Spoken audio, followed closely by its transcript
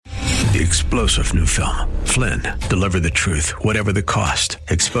The explosive new film, Flynn, deliver the truth, whatever the cost,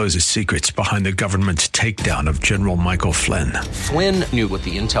 exposes secrets behind the government's takedown of General Michael Flynn. Flynn knew what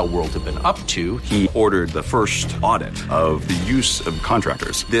the intel world had been up to. He ordered the first audit of the use of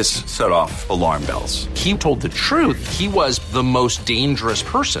contractors. This set off alarm bells. He told the truth. He was the most dangerous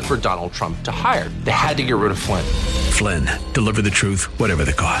person for Donald Trump to hire. They had to get rid of Flynn. Flynn, deliver the truth, whatever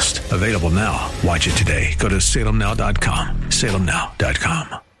the cost. Available now. Watch it today. Go to salemnow.com.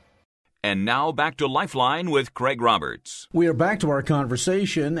 salemnow.com. And now back to Lifeline with Craig Roberts. We are back to our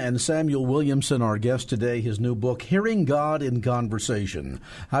conversation, and Samuel Williamson, our guest today, his new book, Hearing God in Conversation,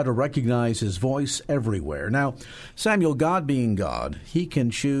 How to Recognize His Voice Everywhere. Now, Samuel, God being God, he can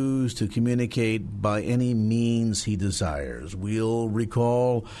choose to communicate by any means he desires. We'll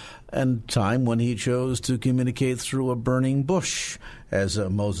recall a time when he chose to communicate through a burning bush, as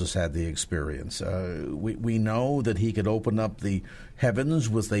Moses had the experience. We know that he could open up the heavens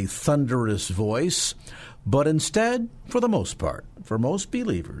with a thunderous voice, but instead, for the most part, for most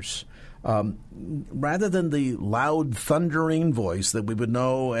believers, rather than the loud thundering voice that we would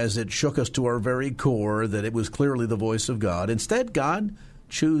know as it shook us to our very core that it was clearly the voice of God, instead God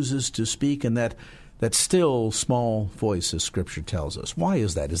chooses to speak in that still small voice, as Scripture tells us. Why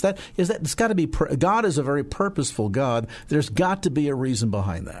is that? Is that it's got to be God is a very purposeful God. There's got to be a reason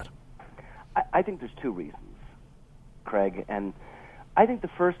behind that. I think there's two reasons, Craig, and I think the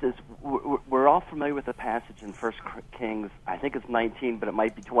first is we're all familiar with the passage in 1 Kings, I think it's 19, but it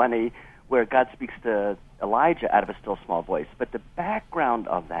might be 20, where God speaks to Elijah out of a still small voice. But the background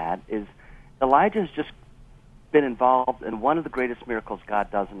of that is Elijah has just been involved in one of the greatest miracles God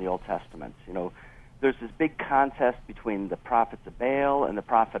does in the Old Testament. You know, there's this big contest between the prophets of Baal and the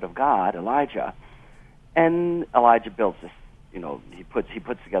prophet of God, Elijah. And Elijah builds this, you know, he puts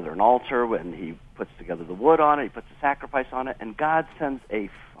together an altar, and he puts together the wood on it, he puts a sacrifice on it, and God sends a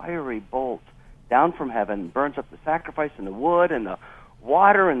fiery bolt down from heaven, burns up the sacrifice and the wood and the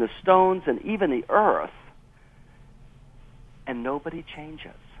water and the stones and even the earth, and nobody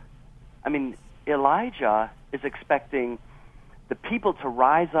changes. I mean, Elijah is expecting the people to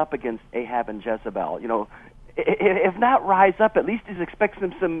rise up against Ahab and Jezebel. You know, if not rise up, at least he's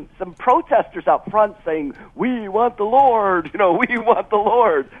expecting some protesters out front saying, "We want the Lord," you know, "We want the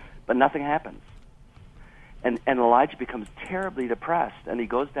Lord." But nothing happens. And Elijah becomes terribly depressed, and he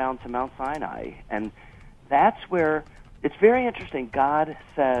goes down to Mount Sinai. And that's where it's very interesting. God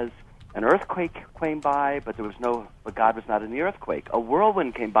says an earthquake came by, but God was not in the earthquake. A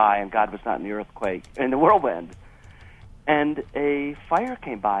whirlwind came by, and God was not in the whirlwind. And a fire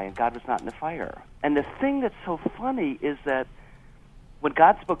came by, and God was not in the fire. And the thing that's so funny is that when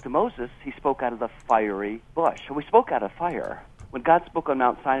God spoke to Moses, he spoke out of the fiery bush. So he spoke out of fire. When God spoke on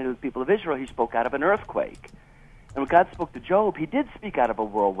Mount Sinai to the people of Israel, he spoke out of an earthquake. And when God spoke to Job, he did speak out of a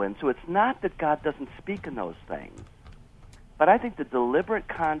whirlwind. So it's not that God doesn't speak in those things. But I think the deliberate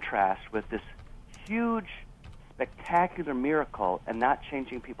contrast with this huge, spectacular miracle and not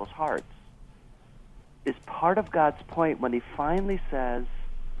changing people's hearts is part of God's point when he finally says,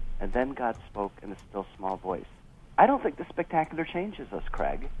 "And then God spoke in a still small voice." I don't think the spectacular changes us,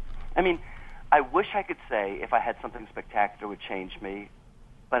 Craig. I mean, I wish I could say if I had something spectacular would change me,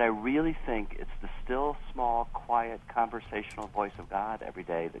 but I really think it's the still, small, quiet, conversational voice of God every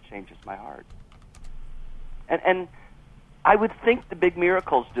day that changes my heart. And I would think the big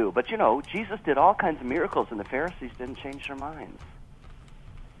miracles do, but you know, Jesus did all kinds of miracles and the Pharisees didn't change their minds.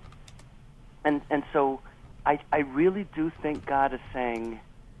 And so I really do think God is saying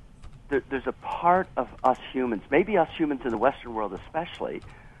there's a part of us humans, maybe us humans in the Western world especially,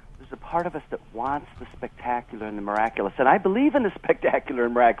 there's a part of us that wants the spectacular and the miraculous. And I believe in the spectacular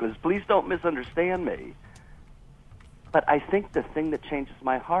and miraculous. Please don't misunderstand me. But I think the thing that changes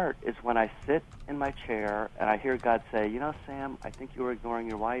my heart is when I sit in my chair and I hear God say, "You know, Sam, I think you were ignoring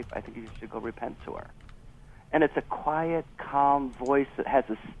your wife. I think you should go repent to her." And it's a quiet, calm voice that has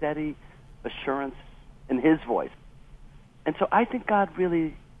a steady assurance in his voice. And so I think God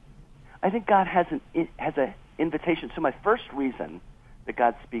has an invitation. So my first reason that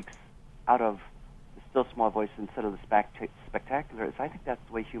God speaks out of the still small voice instead of the spectacular is I think that's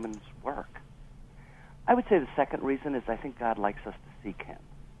the way humans work. I would say the second reason is I think God likes us to seek him.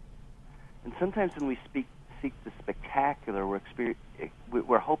 And sometimes when we seek the spectacular,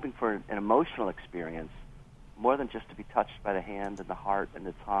 we're hoping for an emotional experience more than just to be touched by the hand and the heart and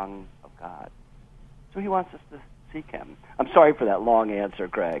the tongue of God. So he wants us to seek him. I'm sorry for that long answer,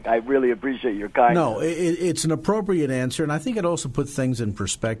 Craig. I really appreciate your kindness. No, it's an appropriate answer, and I think it also puts things in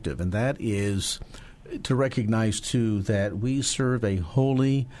perspective, and that is to recognize, too, that we serve a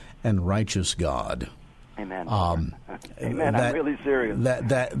holy and righteous God. Amen. Amen. I'm really serious.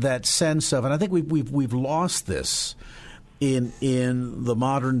 That sense of, and I think we've lost this in the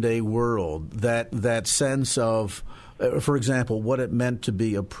modern day world. That sense of, for example, what it meant to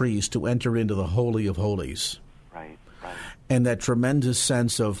be a priest, to enter into the Holy of Holies, right, and that tremendous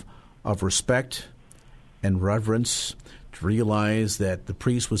sense of respect and reverence, to realize that the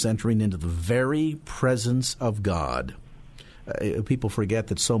priest was entering into the very presence of God. People forget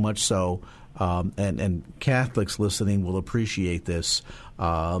that so much so, and Catholics listening will appreciate this.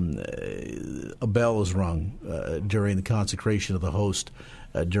 A bell is rung during the consecration of the host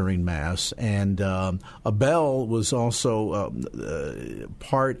during Mass, and a bell was also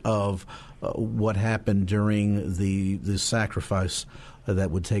part of what happened during the sacrifice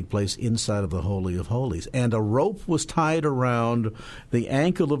that would take place inside of the Holy of Holies. And a rope was tied around the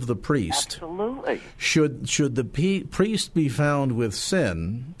ankle of the priest. Absolutely. Should the priest be found with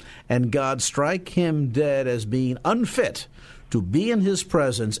sin, and God strike him dead as being unfit to be in his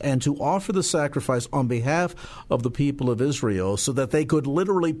presence and to offer the sacrifice on behalf of the people of Israel, so that they could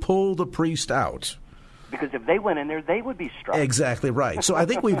literally pull the priest out. Because if they went in there, they would be struck. Exactly right. So I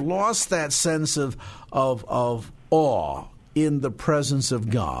think we've lost that sense of awe in the presence of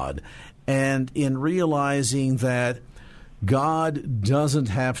God, and in realizing that God doesn't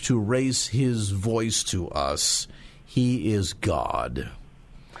have to raise his voice to us. He is God.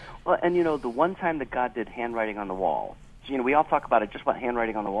 Well, and the one time that God did handwriting on the wall, we all talk about it, just about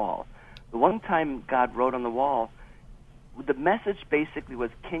handwriting on the wall. The one time God wrote on the wall, the message basically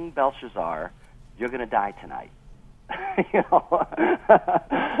was, King Belshazzar, you're going to die tonight.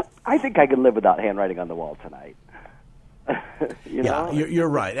 I think I could live without handwriting on the wall tonight. Yeah, you're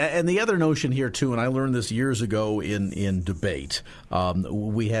right. And the other notion here, too, and I learned this years ago in debate,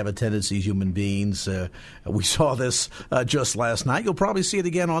 we have a tendency as human beings, we saw this just last night, you'll probably see it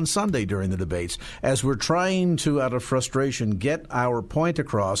again on Sunday during the debates, as we're trying to, out of frustration, get our point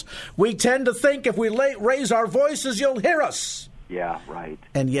across, we tend to think if we raise our voices, you'll hear us. Yeah, right.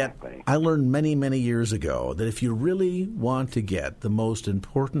 And yet, exactly. I learned many, many years ago that if you really want to get the most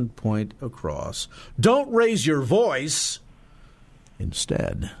important point across, don't raise your voice.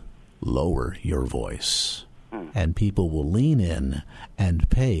 Instead, lower your voice. And people will lean in and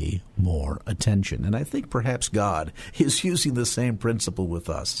pay more attention. And I think perhaps God is using the same principle with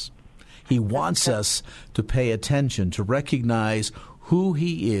us. He wants us to pay attention, to recognize who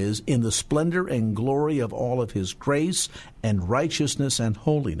he is in the splendor and glory of all of his grace and righteousness and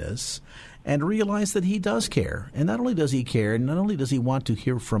holiness, and realize that he does care. And not only does he care, not only does he want to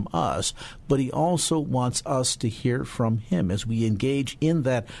hear from us, but he also wants us to hear from him as we engage in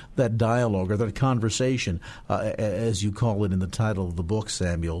that dialogue or that conversation, as you call it in the title of the book,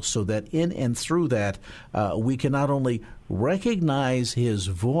 Samuel, so that in and through that we can not only recognize his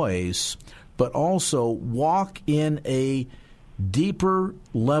voice, but also walk in a deeper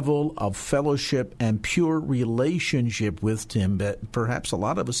level of fellowship and pure relationship with him that perhaps a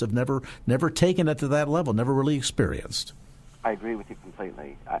lot of us have never taken it to that level, never really experienced. I agree with you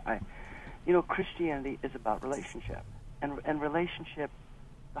completely. Christianity is about relationship, and relationship,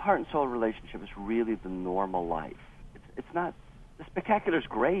 the heart and soul relationship, is really the normal life. It's not, the spectacular is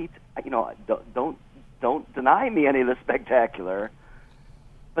great. Don't deny me any of the spectacular.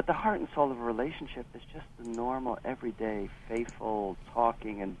 But the heart and soul of a relationship is just the normal, everyday, faithful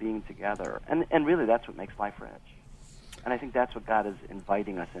talking and being together. And really, that's what makes life rich. And I think that's what God is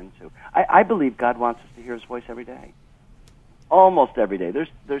inviting us into. I believe God wants us to hear his voice every day. Almost every day.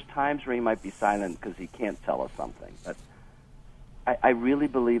 There's times where he might be silent because he can't tell us something. But I really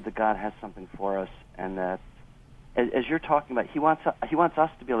believe that God has something for us, and that, as you're talking about, he wants us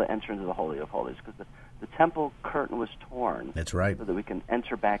to be able to enter into the Holy of Holies, because the temple curtain was torn. That's right. So that we can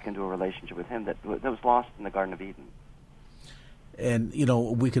enter back into a relationship with him that was lost in the Garden of Eden. And,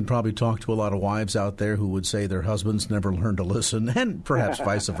 we can probably talk to a lot of wives out there who would say their husbands never learned to listen, and perhaps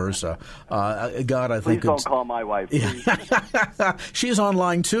vice versa. God, I think... Please don't call my wife, please. She's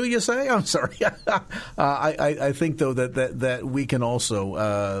online too, you say? I'm sorry. I think, though, that we can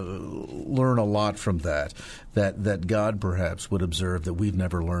also learn a lot from that God perhaps would observe that we've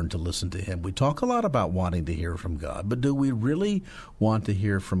never learned to listen to him. We talk a lot about wanting to hear from God, but do we really want to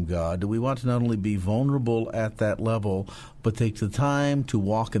hear from God? Do we want to not only be vulnerable at that level, but take the time to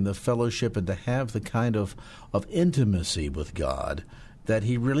walk in the fellowship and to have the kind of intimacy with God that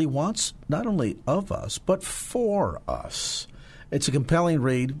he really wants, not only of us, but for us? It's a compelling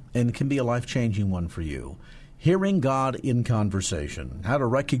read and can be a life-changing one for you. Hearing God in Conversation, How to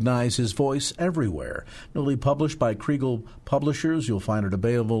Recognize His Voice Everywhere. Newly published by Kriegel Publishers. You'll find it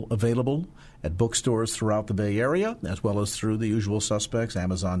available at bookstores throughout the Bay Area, as well as through the usual suspects,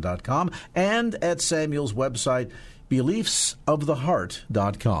 Amazon.com, and at Samuel's website,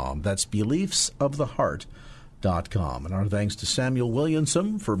 beliefsoftheheart.com. That's beliefsoftheheart.com. And our thanks to Samuel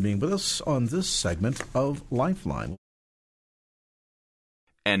Williamson for being with us on this segment of Lifeline.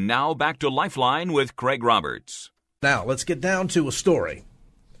 And now back to Lifeline with Craig Roberts. Now, let's get down to a story.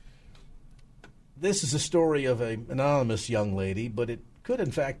 This is a story of an anonymous young lady, but it could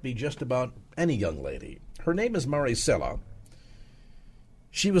in fact be just about any young lady. Her name is Maricela.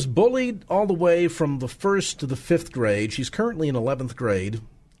 She was bullied all the way from the 1st to the 5th grade. She's currently in 11th grade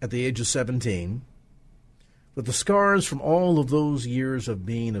at the age of 17. But the scars from all of those years of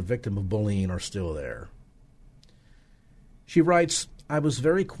being a victim of bullying are still there. She writes, I was a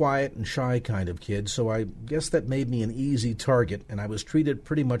very quiet and shy kind of kid, so I guess that made me an easy target, and I was treated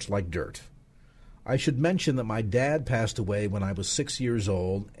pretty much like dirt. I should mention that my dad passed away when I was 6 years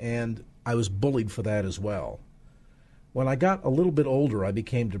old, and I was bullied for that as well. When I got a little bit older, I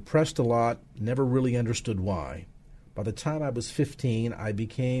became depressed a lot, never really understood why. By the time I was 15, I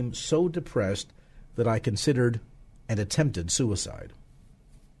became so depressed that I considered and attempted suicide.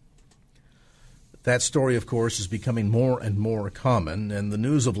 That story, of course, is becoming more and more common, and the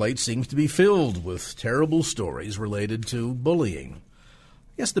news of late seems to be filled with terrible stories related to bullying.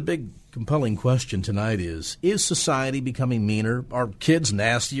 I guess the big compelling question tonight is society becoming meaner? Are kids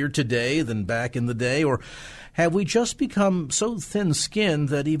nastier today than back in the day? Or have we just become so thin-skinned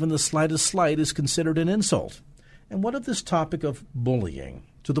that even the slightest slight is considered an insult? And what of this topic of bullying,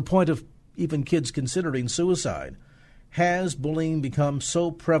 to the point of even kids considering suicide? Has bullying become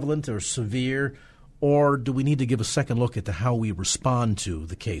so prevalent or severe, or do we need to give a second look at how we respond to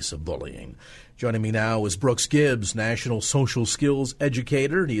the case of bullying? Joining me now is Brooks Gibbs, National Social Skills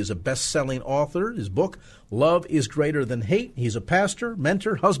Educator. He is a best-selling author. His book, Love is Greater Than Hate. He's a pastor,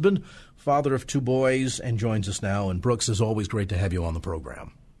 mentor, husband, father of 2 boys, and joins us now. And Brooks, it's always great to have you on the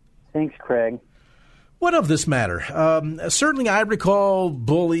program. Thanks, Craig. What of this matter? Certainly I recall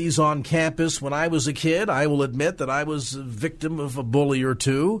bullies on campus when I was a kid. I will admit that I was a victim of a bully or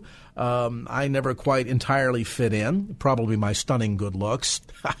two. I never quite entirely fit in, probably my stunning good looks.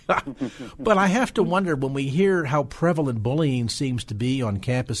 But I have to wonder, when we hear how prevalent bullying seems to be on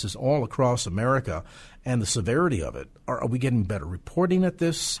campuses all across America and the severity of it, are we getting better reporting at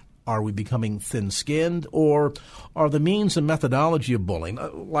this? Are we becoming thin-skinned, or are the means and methodology of bullying,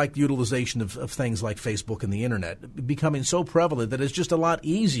 like the utilization of things like Facebook and the Internet, becoming so prevalent that it's just a lot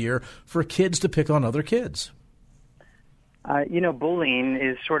easier for kids to pick on other kids? Bullying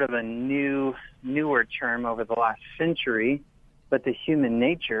is sort of a newer term over the last century, but the human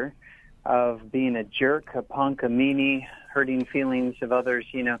nature of being a jerk, a punk, a meanie, hurting feelings of others,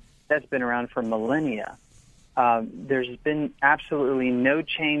 that's been around for millennia. There's been absolutely no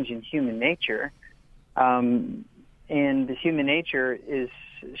change in human nature, and the human nature is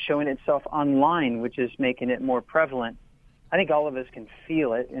showing itself online, which is making it more prevalent. I think all of us can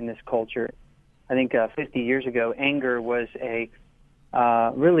feel it in this culture. I think 50 years ago, anger was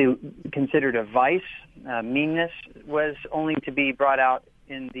really considered a vice. Meanness was only to be brought out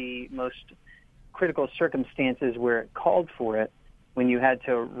in the most critical circumstances where it called for it, when you had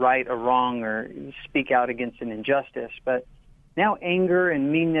to right a wrong or speak out against an injustice. But now anger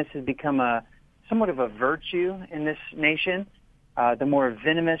and meanness has become somewhat of a virtue in this nation. The more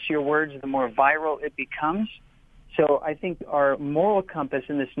venomous your words, the more viral it becomes. So I think our moral compass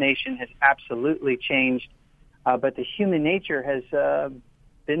in this nation has absolutely changed, but the human nature has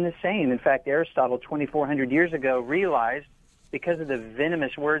been the same. In fact, Aristotle, 2,400 years ago, realized, because of the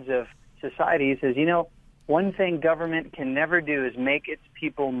venomous words of society, he says, one thing government can never do is make its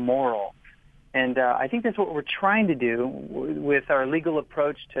people moral. And I think that's what we're trying to do with our legal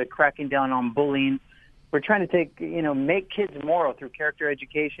approach to cracking down on bullying. We're trying to make kids moral through character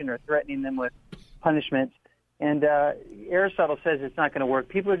education or threatening them with punishments. And Aristotle says it's not going to work.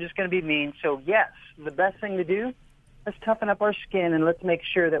 People are just going to be mean. So, yes, the best thing to do, let's toughen up our skin and let's make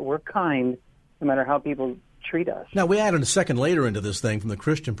sure that we're kind no matter how people treat us. Now, we added a second layer into this thing from the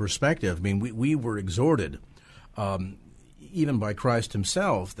Christian perspective. I mean, we were exhorted, even by Christ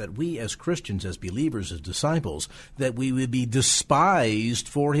himself, that we as Christians, as believers, as disciples, that we would be despised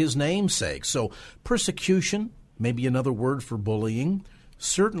for his name's sake. So persecution, maybe another word for bullying,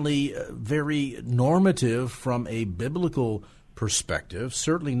 certainly very normative from a biblical perspective,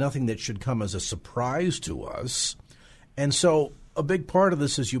 certainly nothing that should come as a surprise to us. And so a big part of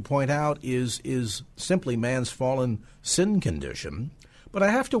this, as you point out, is simply man's fallen sin condition. But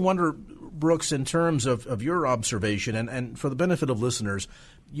I have to wonder, Brooks, in terms of your observation, and for the benefit of listeners,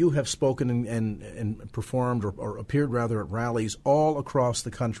 you have spoken and performed or appeared rather at rallies all across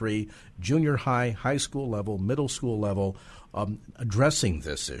the country, junior high, high school level, middle school level, addressing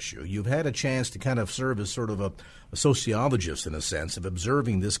this issue. You've had a chance to kind of serve as sort of a sociologist in a sense of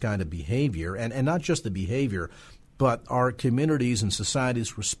observing this kind of behavior, and not just the behavior, but our communities and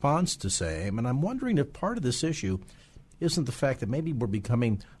society's response to same. And I'm wondering if part of this issue isn't the fact that maybe we're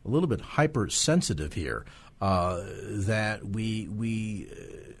becoming a little bit hypersensitive here, that we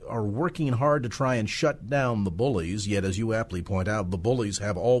are working hard to try and shut down the bullies, yet as you aptly point out, the bullies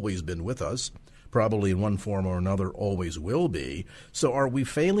have always been with us, probably in one form or another always will be. So are we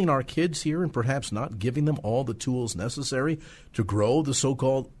failing our kids here and perhaps not giving them all the tools necessary to grow the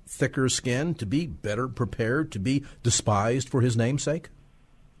so-called thicker skin, to be better prepared, to be despised for his namesake?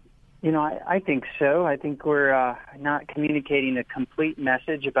 You know, I think so. I think we're not communicating a complete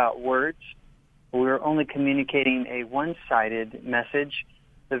message about words. We're only communicating a one-sided message.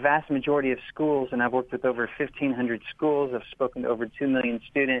 The vast majority of schools, and I've worked with over 1,500 schools, I've spoken to over 2 million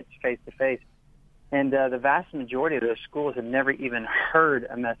students face-to-face, and the vast majority of those schools have never even heard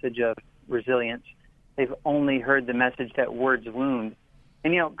a message of resilience. They've only heard the message that words wound.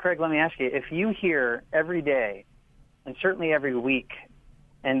 And, you know, Craig, let me ask you, if you hear every day, and certainly every week,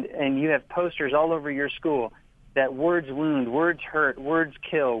 and you have posters all over your school that words wound, words hurt, words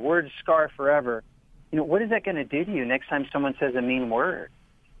kill, words scar forever, you know, what is that going to do to you next time someone says a mean word?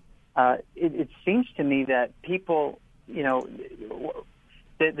 It seems to me that people, you know,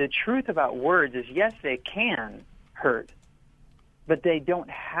 the truth about words is, yes, they can hurt, but they don't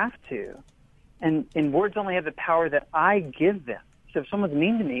have to. And words only have the power that I give them. So if someone's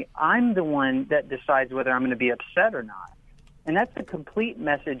mean to me, I'm the one that decides whether I'm going to be upset or not. And that's the complete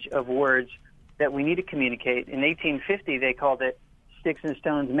message of words that we need to communicate. In 1850, they called it sticks and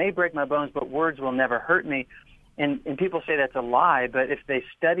stones may break my bones, but words will never hurt me. And people say that's a lie, but if they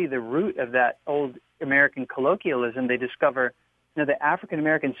study the root of that old American colloquialism, they discover, you know, the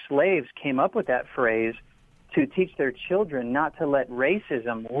African-American slaves came up with that phrase to teach their children not to let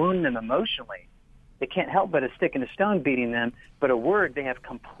racism wound them emotionally. They can't help but a stick and a stone beating them, but a word, they have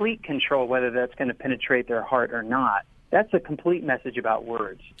complete control whether that's going to penetrate their heart or not. That's a complete message about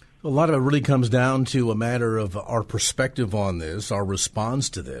words. A lot of it really comes down to a matter of our perspective on this, our response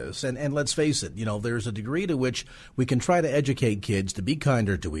to this. And let's face it, you know, there's a degree to which we can try to educate kids to be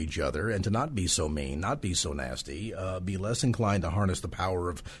kinder to each other and to not be so mean, not be so nasty, be less inclined to harness the power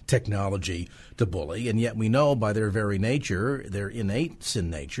of technology to bully. And yet we know by their very nature, their innate sin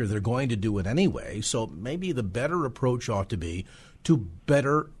nature, they're going to do it anyway. So maybe the better approach ought to be to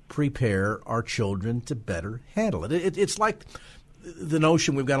better prepare our children to better handle it. It's like the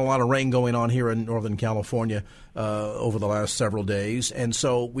notion, we've got a lot of rain going on here in Northern California over the last several days, and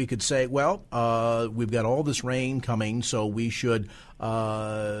so we could say, well, we've got all this rain coming, so we should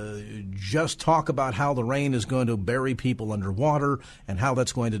just talk about how the rain is going to bury people underwater and how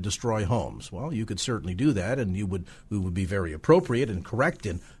that's going to destroy homes. Well, you could certainly do that, and we would be very appropriate and correct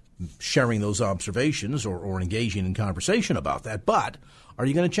in sharing those observations or engaging in conversation about that. But are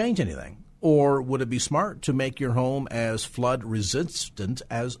you going to change anything? Or would it be smart to make your home as flood resistant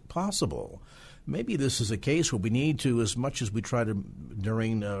as possible? Maybe this is a case where we need to, as much as we try to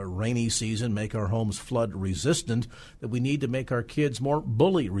during rainy season make our homes flood resistant, that we need to make our kids more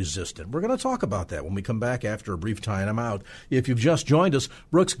bully resistant. We're going to talk about that when we come back after a brief time out. If you've just joined us,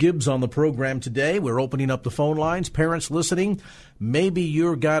 Brooks Gibbs on the program today. We're opening up the phone lines. Parents listening, maybe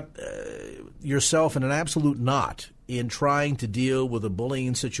you've got yourself in an absolute knot in trying to deal with a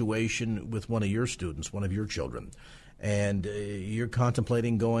bullying situation with one of your students, one of your children, and you're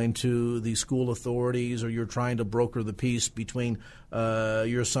contemplating going to the school authorities, or you're trying to broker the peace between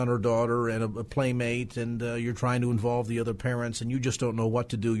your son or daughter and a playmate, and you're trying to involve the other parents, and you just don't know what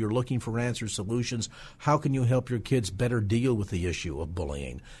to do. You're looking for answers, solutions. How can you help your kids better deal with the issue of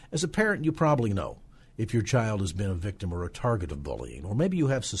bullying? As a parent, you probably know if your child has been a victim or a target of bullying. Or maybe you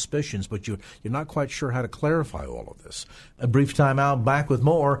have suspicions, but you're not quite sure how to clarify all of this. A brief time out, back with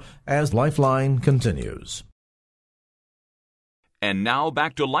more as Lifeline continues. And now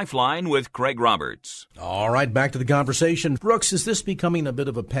back to Lifeline with Craig Roberts. All right, back to the conversation. Brooks, is this becoming a bit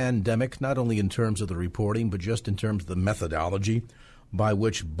of a pandemic, not only in terms of the reporting, but just in terms of the methodology by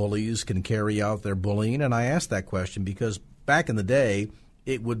which bullies can carry out their bullying? And I ask that question because back in the day,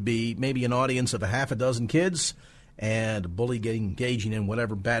 it would be maybe an audience of a half a dozen kids and a bully engaging in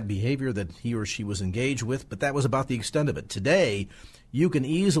whatever bad behavior that he or she was engaged with, but that was about the extent of it. Today, you can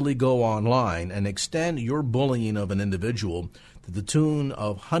easily go online and extend your bullying of an individual to the tune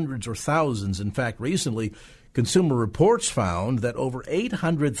of hundreds or thousands. In fact, recently, Consumer Reports found that over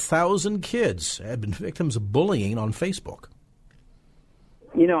 800,000 kids have been victims of bullying on Facebook.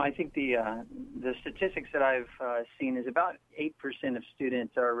 I think the statistics that I've seen is about 8% of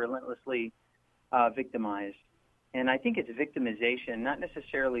students are relentlessly victimized. And I think it's victimization, not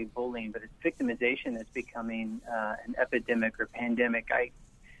necessarily bullying, but it's victimization that's becoming an epidemic or pandemic.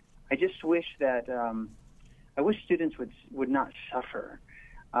 I just wish that I wish students would not suffer.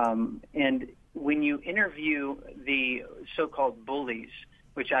 And when you interview the so-called bullies,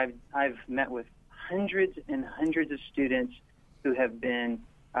 which I've met with hundreds and hundreds of students who have been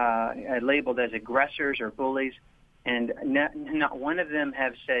labeled as aggressors or bullies, and not one of them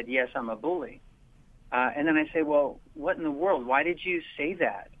have said, yes, I'm a bully. And then I say, well, what in the world? Why did you say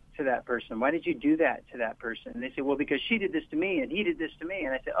that to that person? Why did you do that to that person? And they say, well, because she did this to me and he did this to me.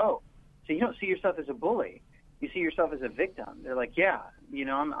 And I say, oh, so you don't see yourself as a bully. You see yourself as a victim. They're like, yeah,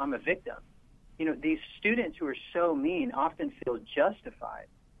 I'm a victim. These students who are so mean often feel justified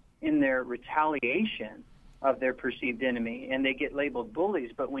in their retaliation of their perceived enemy, and they get labeled bullies.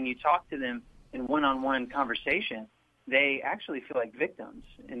 But when you talk to them in one-on-one conversation, they actually feel like victims.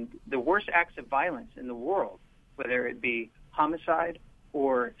 And the worst acts of violence in the world, whether it be homicide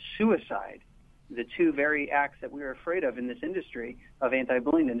or suicide, the two very acts that we're afraid of in this industry, of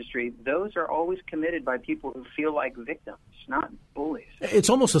anti-bullying industry, those are always committed by people who feel like victims, not bullies. It's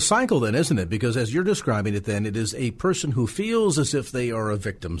almost a cycle then, isn't it? Because as you're describing it then, it is a person who feels as if they are a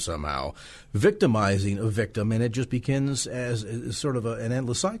victim somehow, victimizing a victim, and it just begins as sort of an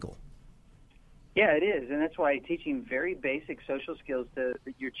endless cycle. Yeah, it is, and that's why teaching very basic social skills to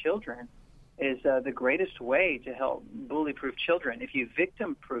your children is the greatest way to help bully-proof children. If you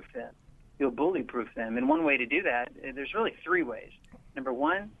victim-proof them, you'll bully-proof them. And one way to do that, there's really three ways. Number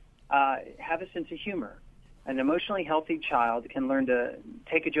one, have a sense of humor. An emotionally healthy child can learn to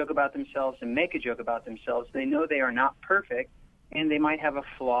take a joke about themselves and make a joke about themselves. They know they are not perfect, and they might have a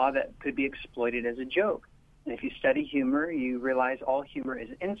flaw that could be exploited as a joke. And if you study humor, you realize all humor is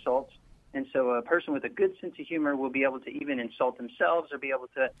insults. And so a person with a good sense of humor will be able to even insult themselves or be able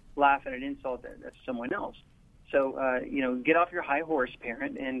to laugh at an insult of someone else. So, get off your high horse,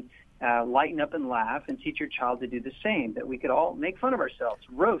 parent, and lighten up and laugh and teach your child to do the same, that we could all make fun of ourselves.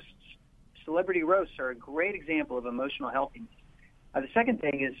 Roasts, celebrity roasts are a great example of emotional healthiness. The second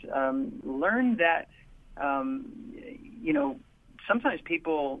thing is learn that, sometimes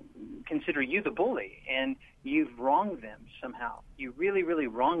people consider you the bully and you've wronged them somehow. You really, really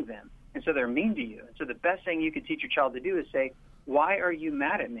wronged them. And so they're mean to you. And so the best thing you could teach your child to do is say, why are you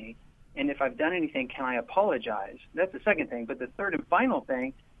mad at me? And if I've done anything, can I apologize? That's the second thing. But the third and final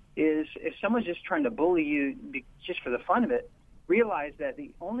thing is if someone's just trying to bully you just for the fun of it, realize that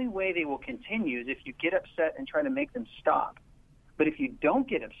the only way they will continue is if you get upset and try to make them stop. But if you don't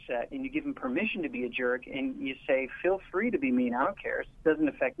get upset and you give them permission to be a jerk and you say, feel free to be mean, I don't care, it doesn't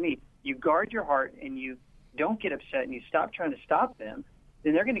affect me, you guard your heart and you don't get upset and you stop trying to stop them,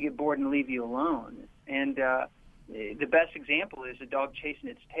 then they're going to get bored and leave you alone. And the best example is a dog chasing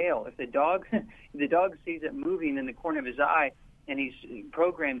its tail. If the dog sees it moving in the corner of his eye and he's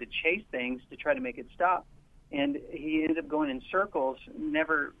programmed to chase things to try to make it stop, and he ends up going in circles,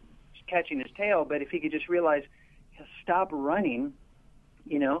 never catching his tail, but if he could just realize, stop running,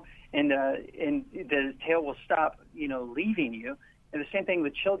 and the tail will stop, leaving you. And the same thing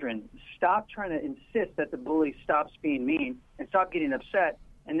with children. Stop trying to insist that the bully stops being mean and stop getting upset,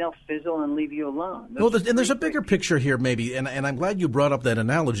 and they'll fizzle and leave you alone. And there's a bigger picture here maybe, and I'm glad you brought up that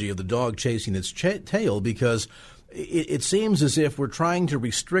analogy of the dog chasing its tail, because it seems as if we're trying to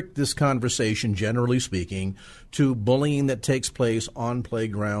restrict this conversation, generally speaking, to bullying that takes place on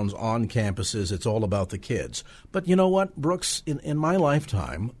playgrounds, on campuses. It's all about the kids. But you know what, Brooks? In my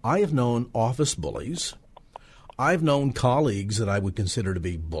lifetime, I have known office bullies. I've known colleagues that I would consider to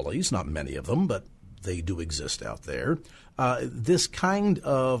be bullies, not many of them, but they do exist out there. This kind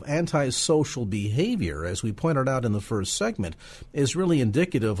of antisocial behavior, as we pointed out in the first segment, is really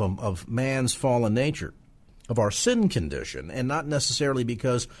indicative of man's fallen nature, of our sin condition, and not necessarily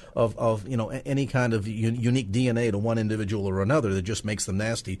because of any kind of unique DNA to one individual or another that just makes them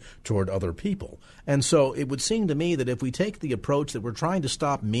nasty toward other people. And so it would seem to me that if we take the approach that we're trying to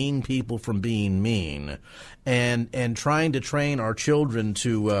stop mean people from being mean, and trying to train our children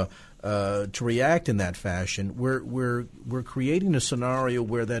to react in that fashion, we're creating a scenario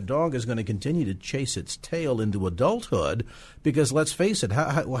where that dog is going to continue to chase its tail into adulthood. Because let's face it,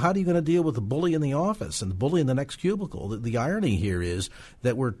 how are you going to deal with the bully in the office and the bully in the next cubicle? The irony here is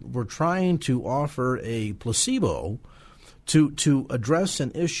that we're trying to offer a placebo to address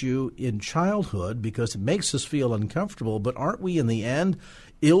an issue in childhood because it makes us feel uncomfortable. But aren't we in the end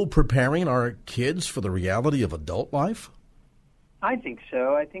ill-preparing our kids for the reality of adult life? I think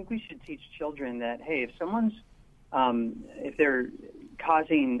so. I think we should teach children that, hey, if they're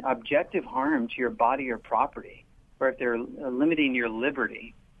causing objective harm to your body or property, or if they're limiting your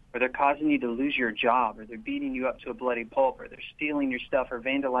liberty, or they're causing you to lose your job, or they're beating you up to a bloody pulp, or they're stealing your stuff or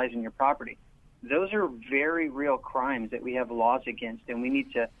vandalizing your property, those are very real crimes that we have laws against, and we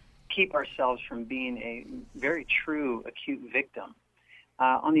need to keep ourselves from being a very true acute victim.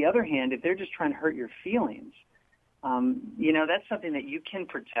 On the other hand, if they're just trying to hurt your feelings, that's something that you can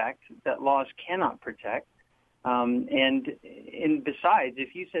protect, that laws cannot protect. And besides,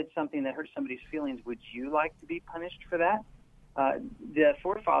 if you said something that hurt somebody's feelings, would you like to be punished for that? The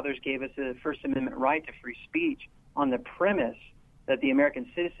forefathers gave us a First Amendment right to free speech on the premise that the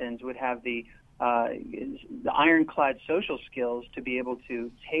American citizens would have the ironclad social skills to be able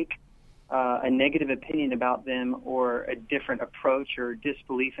to take a negative opinion about them or a different approach or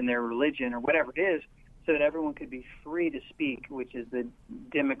disbelief in their religion or whatever it is, so that everyone could be free to speak, which is the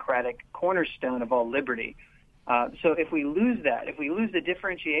democratic cornerstone of all liberty. So if we lose that, if we lose the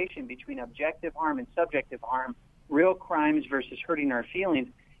differentiation between objective harm and subjective harm, real crimes versus hurting our feelings,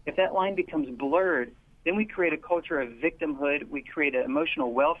 if that line becomes blurred, then we create a culture of victimhood. We create an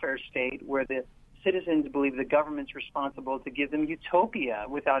emotional welfare state where the citizens believe the government's responsible to give them utopia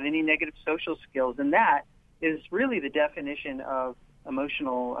without any negative social skills. And that is really the definition of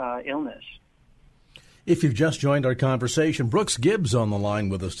emotional illness. If you've just joined our conversation, Brooks Gibbs on the line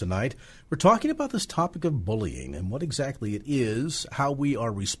with us tonight. We're talking about this topic of bullying and what exactly it is, how we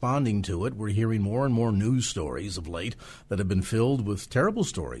are responding to it. We're hearing more and more news stories of late that have been filled with terrible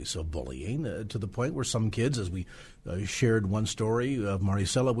stories of bullying, to the point where some kids, as we shared one story of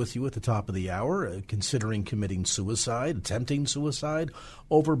Maricela with you at the top of the hour, considering committing suicide, attempting suicide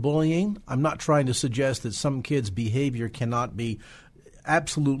over bullying. I'm not trying to suggest that some kids' behavior cannot be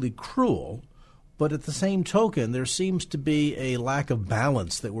absolutely cruel, but at the same token, there seems to be a lack of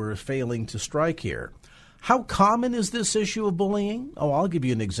balance that we're failing to strike here. How common is this issue of bullying? Oh, I'll give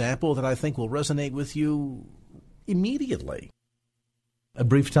you an example that I think will resonate with you immediately. A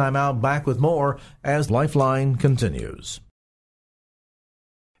brief time out, back with more as Lifeline continues.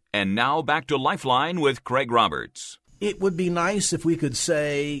 And now back to Lifeline with Craig Roberts. It would be nice if we could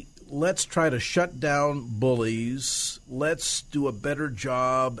say, let's try to shut down bullies. Let's do a better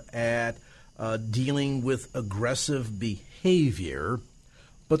job at dealing with aggressive behavior.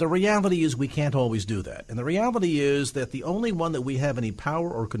 But the reality is we can't always do that. And the reality is that the only one that we have any power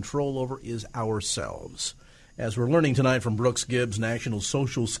or control over is ourselves. As we're learning tonight from Brooks Gibbs, National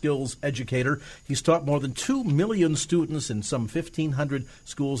Social Skills Educator, he's taught more than 2 million students in some 1,500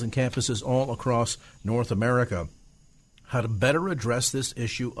 schools and campuses all across North America how to better address this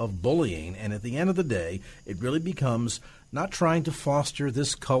issue of bullying. And at the end of the day, it really becomes not trying to foster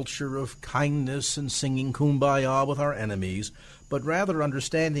this culture of kindness and singing kumbaya with our enemies, but rather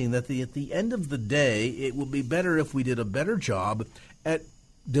understanding that at the end of the day, it will be better if we did a better job at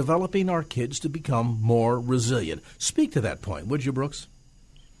developing our kids to become more resilient. Speak to that point, would you, Brooks?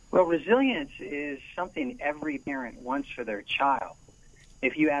 Well, resilience is something every parent wants for their child.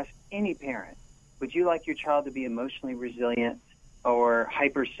 If you ask any parent, would you like your child to be emotionally resilient or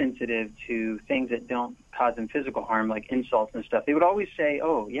hypersensitive to things that don't cause them physical harm, like insults and stuff? They would always say,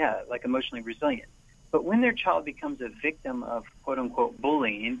 oh, yeah, like emotionally resilient. But when their child becomes a victim of quote-unquote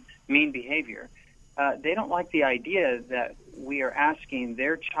bullying, mean behavior, they don't like the idea that we are asking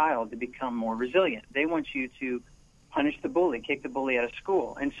their child to become more resilient. They want you to punish the bully, kick the bully out of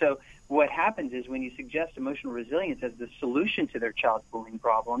school. And so what happens is when you suggest emotional resilience as the solution to their child's bullying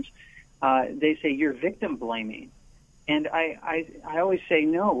problems, they say you're victim blaming. And I always say,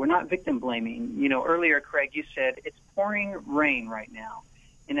 no, we're not victim blaming. You know, earlier, Craig, you said it's pouring rain right now.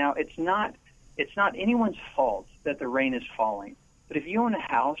 And now it's not anyone's fault that the rain is falling. But if you own a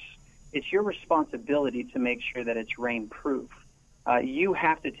house, it's your responsibility to make sure that it's rain-proof. You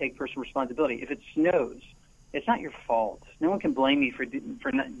have to take personal responsibility. If it snows, it's not your fault. No one can blame you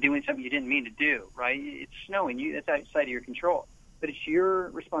for not doing something you didn't mean to do, right? It's snowing. It's outside of your control. But it's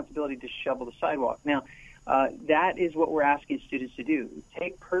your responsibility to shovel the sidewalk. Now, that is what we're asking students to do.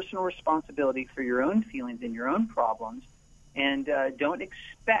 Take personal responsibility for your own feelings and your own problems, and don't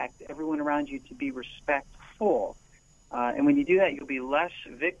expect everyone around you to be respectful. And when you do that, you'll be less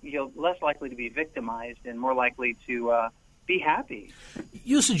likely to be victimized and more likely to be happy.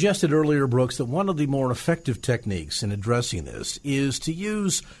 You suggested earlier, Brooks, that one of the more effective techniques in addressing this is to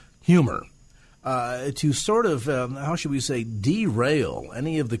use humor. to sort of, how should we say, derail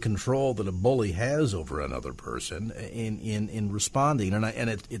any of the control that a bully has over another person in responding. And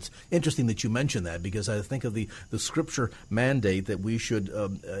it's interesting that you mention that, because I think of the Scripture mandate that we should,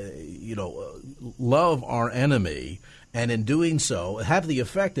 love our enemy, and in doing so have the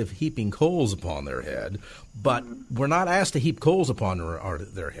effect of heaping coals upon their head. But we're not asked to heap coals upon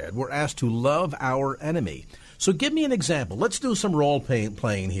their head. We're asked to love our enemy. So give me an example. Let's do some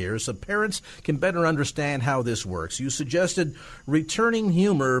role-playing here so parents can better understand how this works. You suggested returning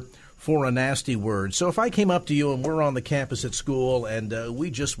humor for a nasty word. So if I came up to you and we're on the campus at school and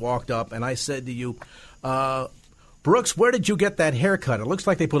we just walked up and I said to you, Brooks, where did you get that haircut? It looks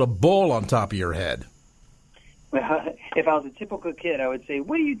like they put a bowl on top of your head. Well, if I was a typical kid, I would say,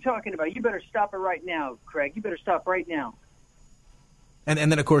 what are you talking about? You better stop it right now, Craig. You better stop right now. And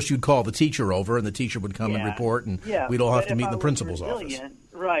then, of course, you'd call the teacher over, and the teacher would come and report, and we'd all have to meet in the principal's office.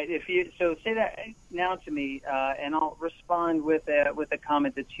 Right. So say that now to me, and I'll respond with a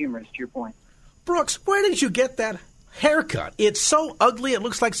comment that's humorous to your point. Brooks, where did you get that haircut? It's so ugly, it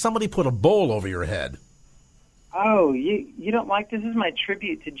looks like somebody put a bowl over your head. Oh, you don't like this? This is my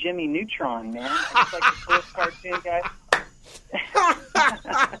tribute to Jimmy Neutron, man. It's like the first cartoon guy.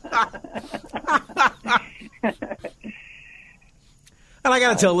 And I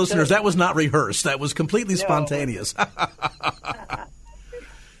got to tell listeners, that was not rehearsed. That was completely spontaneous.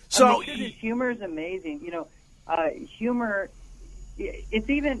 So humor is amazing. Humor, it's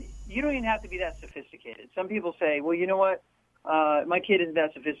even, you don't even have to be that sophisticated. Some people say, well, you know what? My kid isn't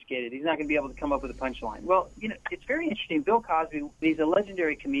that sophisticated. He's not going to be able to come up with a punchline. Well, it's very interesting. Bill Cosby, he's a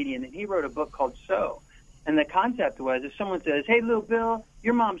legendary comedian, and he wrote a book called So. And the concept was, if someone says, hey, little Bill,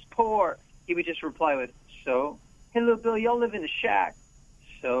 your mom's poor, he would just reply with, so? Hey, little Bill, y'all live in a shack.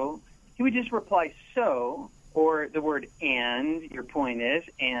 So? He would just reply, so, or the word and, your point is,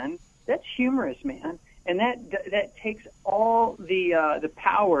 and. That's humorous, man. And that takes all the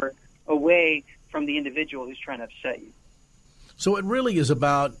power away from the individual who's trying to upset you. So it really is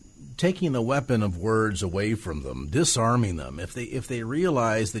about taking the weapon of words away from them, disarming them. If they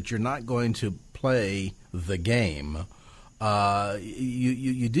realize that you're not going to play the game,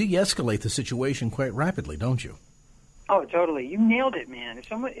 you de-escalate the situation quite rapidly, don't you? Oh, totally. You nailed it, man.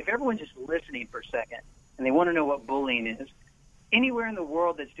 If everyone's just listening for a second and they want to know what bullying is, anywhere in the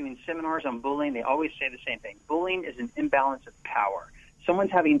world that's doing seminars on bullying, they always say the same thing. Bullying is an imbalance of power.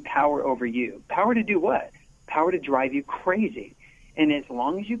 Someone's having power over you. Power to do what? Power to drive you crazy. And as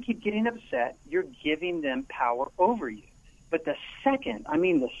long as you keep getting upset, you're giving them power over you. But the second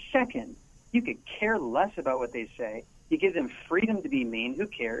you could care less about what they say, you give them freedom to be mean, who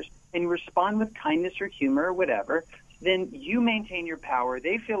cares, and you respond with kindness or humor or whatever, then you maintain your power.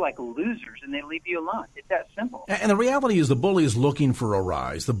 They feel like losers, and they leave you alone. It's that simple. And the reality is the bully is looking for a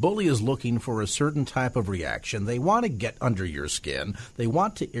rise. The bully is looking for a certain type of reaction. They want to get under your skin. They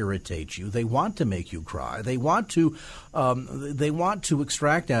want to irritate you. They want to make you cry. They want to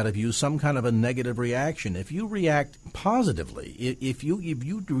extract out of you some kind of a negative reaction. If you react positively, if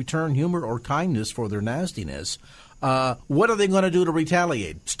you return humor or kindness for their nastiness, what are they going to do to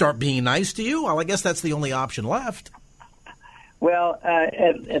retaliate? Start being nice to you? Well, I guess that's the only option left. Well,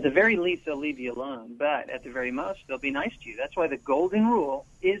 at the very least, they'll leave you alone. But at the very most, they'll be nice to you. That's why the golden rule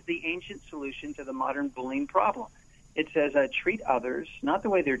is the ancient solution to the modern bullying problem. It says treat others, not the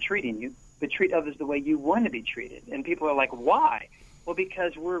way they're treating you, but treat others the way you want to be treated. And people are like, why? Well,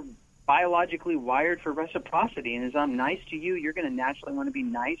 because we're biologically wired for reciprocity. And as I'm nice to you, you're going to naturally want to be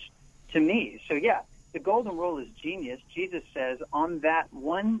nice to me. So, yeah, the golden rule is genius. Jesus says on that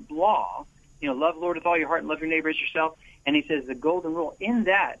one law, love the Lord with all your heart and love your neighbor as yourself. And he says the golden rule in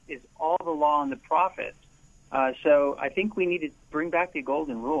that is all the law and the prophets. So I think we need to bring back the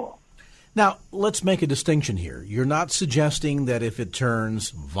golden rule. Now, let's make a distinction here. You're not suggesting that if it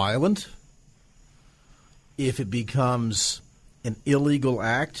turns violent, if it becomes an illegal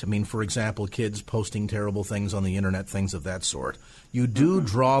act, for example, kids posting terrible things on the Internet, things of that sort, you do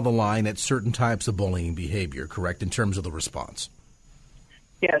draw the line at certain types of bullying behavior, correct, in terms of the response?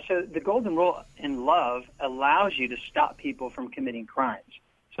 Yeah, so the golden rule in love allows you to stop people from committing crimes.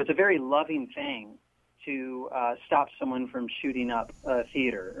 So it's a very loving thing to stop someone from shooting up a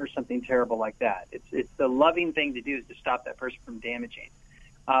theater or something terrible like that. It's the loving thing to do is to stop that person from damaging.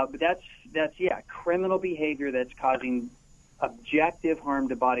 But that's criminal behavior that's causing objective harm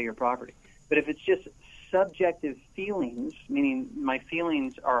to body or property. But if it's just subjective feelings, meaning my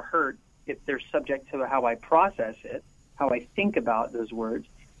feelings are hurt if they're subject to how I process it, how I think about those words,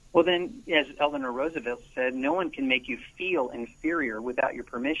 well then, as Eleanor Roosevelt said, no one can make you feel inferior without your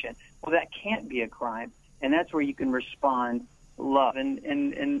permission. Well, that can't be a crime, and that's where you can respond love,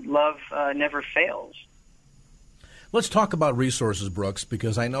 and love never fails. Let's talk about resources, Brooks,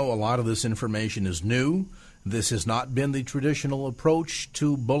 because I know a lot of this information is new. This has not been the traditional approach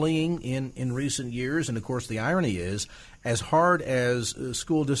to bullying in recent years. And, of course, the irony is, as hard as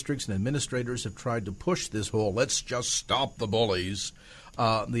school districts and administrators have tried to push this whole let's just stop the bullies,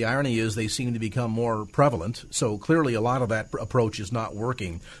 the irony is they seem to become more prevalent. So clearly a lot of that approach is not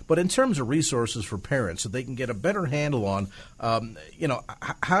working. But in terms of resources for parents, so they can get a better handle on,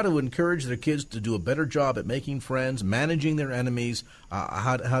 how to encourage their kids to do a better job at making friends, managing their enemies,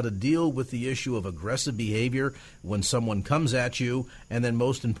 how to deal with the issue of aggressive behavior when someone comes at you, and then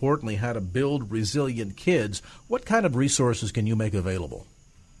most importantly, how to build resilient kids. What kind of resources can you make available?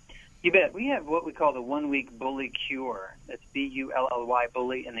 You bet. We have what we call the 1-week bully cure. That's B-U-L-L-Y,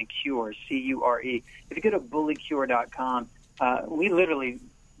 bully, and then cure, C-U-R-E. If you go to bullycure.com, we literally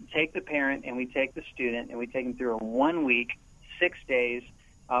take the parent and we take the student and we take them through a 1-week, 6 days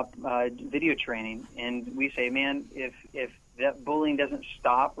video training. And we say, man, if that bullying doesn't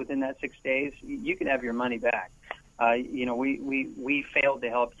stop within that 6 days, you can have your money back. We failed to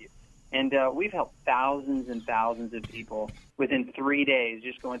help you. And we've helped thousands and thousands of people within 3 days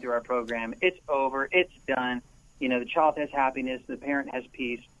just going through our program. It's over. It's done. The child has happiness. The parent has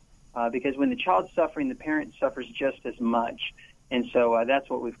peace. Because when the child's suffering, the parent suffers just as much. And so that's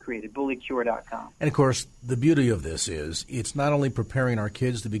what we've created, bullycure.com. And, of course, the beauty of this is it's not only preparing our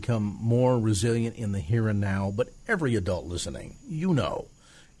kids to become more resilient in the here and now, but every adult listening, you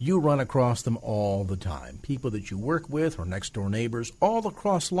run across them all the time. People that you work with or next-door neighbors, all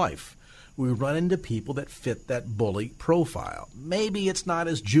across life. We run into people that fit that bully profile. Maybe it's not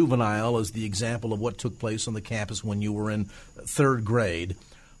as juvenile as the example of what took place on the campus when you were in third grade,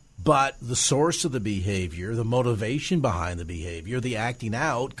 but the source of the behavior, the motivation behind the behavior, the acting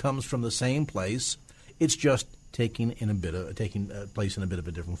out comes from the same place. It's just taking place in a bit of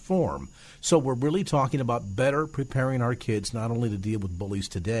a different form. So we're really talking about better preparing our kids not only to deal with bullies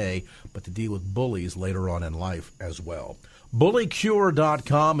today, but to deal with bullies later on in life as well.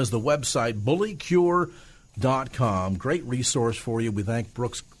 BullyCure.com is the website, BullyCure.com. Great resource for you. We thank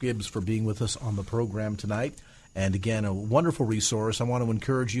Brooks Gibbs for being with us on the program tonight. And again, a wonderful resource. I want to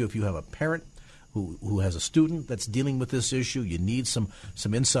encourage you, if you have a parent who has a student that's dealing with this issue, you need some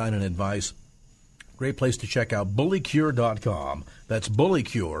insight and advice, great place to check out BullyCure.com. That's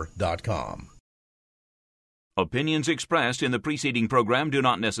BullyCure.com. Opinions expressed in the preceding program do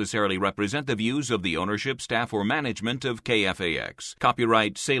not necessarily represent the views of the ownership, staff, or management of KFAX.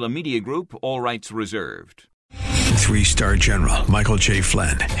 Copyright Salem Media Group, all rights reserved. 3-star General Michael J.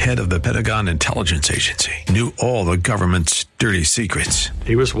 Flynn, head of the Pentagon Intelligence Agency, knew all the government's dirty secrets.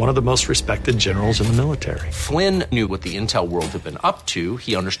 He was one of the most respected generals in the military. Flynn knew what the intel world had been up to.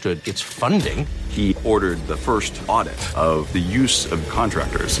 He understood its funding. He ordered the first audit of the use of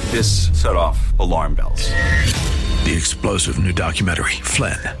contractors. This set off alarm bells. The explosive new documentary,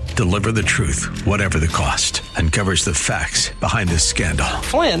 Flynn, Deliver the Truth, Whatever the Cost, uncovers the facts behind this scandal.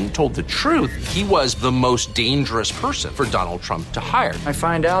 Flynn told the truth. He was the most dangerous person for Donald Trump to hire. I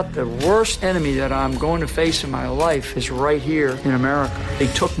find out the worst enemy that I'm going to face in my life is right here in America. They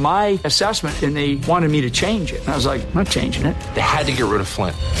took my assessment and they wanted me to change it. And I was like, I'm not changing it. They had to get rid of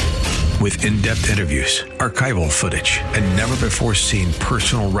Flynn. With in-depth interviews, archival footage, and never-before-seen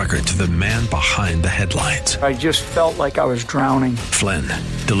personal records of the man behind the headlines. I just felt like I was drowning. Flynn,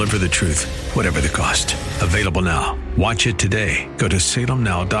 Deliver the Truth, Whatever the Cost. Available now. Watch it today. Go to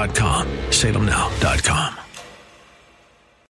salemnow.com. salemnow.com.